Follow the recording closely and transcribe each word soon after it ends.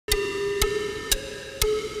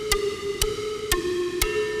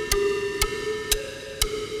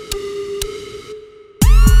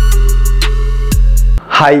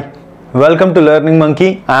Hi, welcome to Learning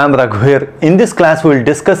Monkey. I am Raghu here. In this class, we will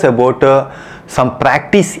discuss about some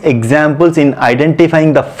practice examples in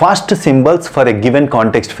identifying the first symbols for a given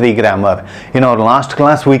context-free grammar. In our last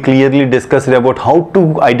class, we clearly discussed about how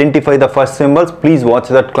to identify the first symbols. Please watch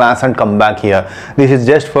that class and come back here. This is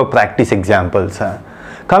just for practice examples.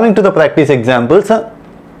 Coming to the practice examples,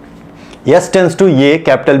 S tends to A,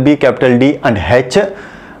 capital B, capital D, and H.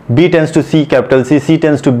 B tends to C, capital C, C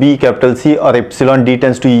tends to B, capital C or epsilon, D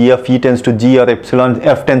tends to EF, E tends to G or epsilon,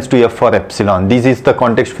 F tends to F or epsilon. This is the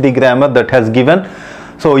context-free grammar that has given.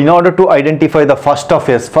 So in order to identify the first of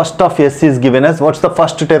S is given as, what's the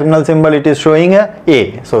first terminal symbol? It is showing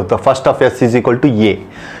A. So the first of S is equal to A.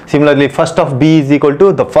 Similarly, first of B is equal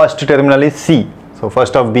to, the first terminal is C. So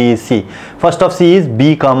first of B is C. First of C is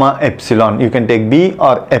B comma epsilon. You can take B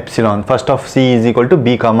or epsilon. First of C is equal to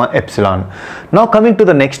B comma epsilon. Now coming to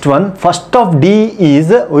the next one, first of D is,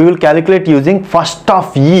 we will calculate using first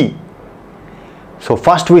of E. So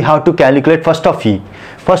first we have to calculate first of E.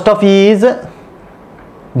 First of E is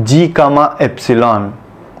G comma epsilon.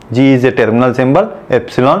 G is a terminal symbol,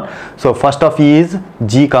 epsilon. So first of E is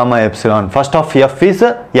G comma epsilon. First of F is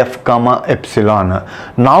F comma epsilon.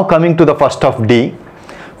 Now coming to the first of D.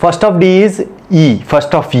 First of D is E,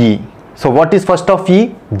 first of E. So what is first of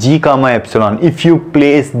E? G comma epsilon. If you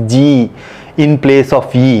place G in place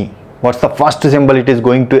of E, what's the first symbol it is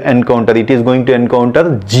going to encounter? It is going to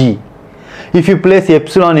encounter G. If you place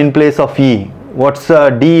epsilon in place of E, what's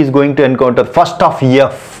D is going to encounter? First of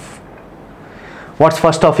F. What's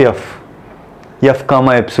first of F? F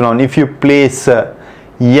comma epsilon. If you place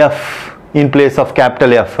F in place of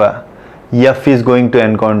capital F, F is going to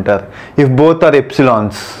encounter. If both are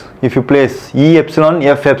epsilons, if you place E epsilon,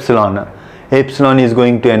 F epsilon, epsilon is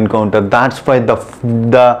going to encounter. That's why the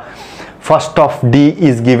first of D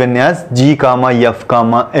is given as G comma F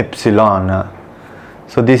comma epsilon.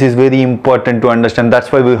 So this is very important to understand.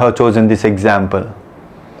 That's why we have chosen this example.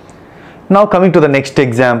 Now coming to the next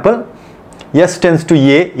example. S tends to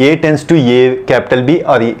A tends to A capital B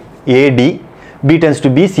or AD, B tends to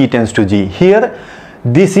B, C tends to G. Here,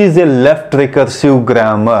 this is a left recursive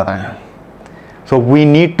grammar. So we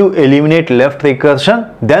need to eliminate left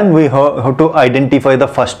recursion, then we have to identify the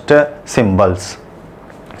first symbols.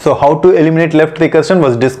 So how to eliminate left recursion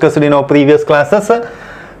was discussed in our previous classes.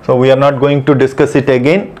 So we are not going to discuss it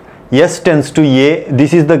again. S tends to A,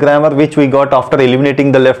 this is the grammar which we got after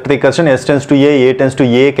eliminating the left recursion. S tends to A tends to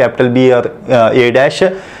A, capital B or A dash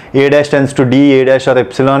tends to D, A dash or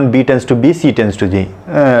epsilon, B tends to B, C tends to G.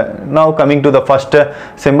 Now coming to the first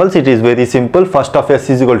symbols, it is very simple. First of S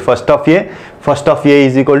is equal to first of A. First of A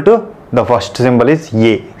is equal to, the first symbol is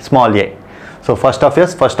A, small a. So first of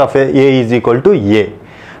S, first of A is equal to A.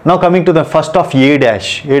 Now coming to the first of A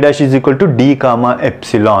dash is equal to D comma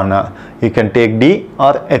epsilon. You can take D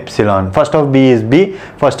or epsilon. First of B is B,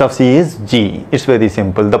 first of C is G. It's very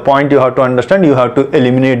simple. The point you have to understand, you have to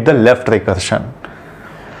eliminate the left recursion.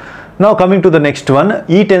 Now coming to the next one,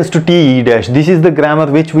 E tends to T E dash. This is the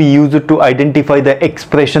grammar which we used to identify the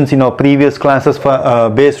expressions in our previous classes for,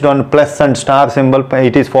 based on plus and star symbol.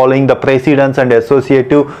 It is following the precedence and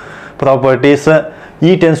associative properties.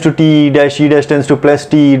 E tends to T E dash tends to plus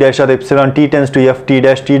T E dash or epsilon, T tends to F T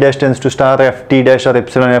dash tends to star F T dash or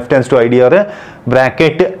epsilon, F tends to ID or a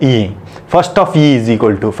bracket E. First of E is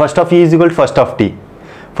equal to, first of E is equal to first of T.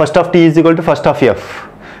 First of T is equal to first of F.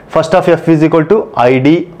 First of F is equal to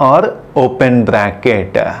ID or open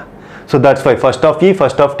bracket. So that's why first of E,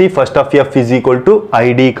 first of T, first of F is equal to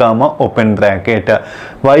ID comma open bracket.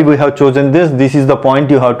 Why we have chosen this? This is the point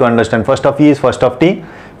you have to understand. First of E is first of T,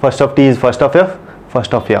 first of T is first of F,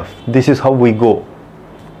 first of F. This is how we go.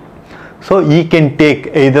 So E can take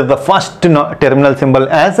either the first terminal symbol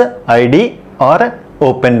as ID or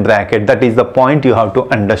open bracket. That is the point you have to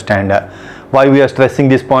understand. Why we are stressing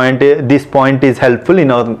this point? This point is helpful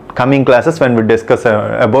in our coming classes when we discuss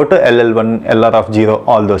about LL1, LR of 0,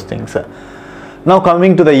 all those things. Now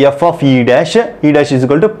coming to the F of E dash is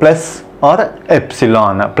equal to plus or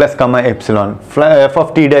epsilon, plus comma epsilon. F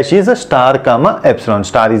of T dash is star comma epsilon.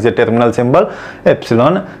 Star is a terminal symbol,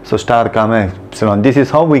 epsilon, so star comma epsilon. This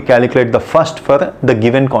is how we calculate the first for the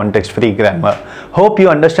given context-free grammar. Hope you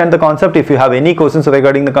understand the concept. If you have any questions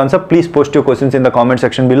regarding the concept, please post your questions in the comment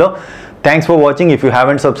section below. Thanks for watching. If you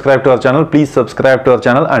haven't subscribed to our channel, please subscribe to our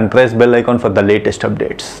channel and press bell icon for the latest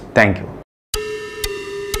updates. Thank you.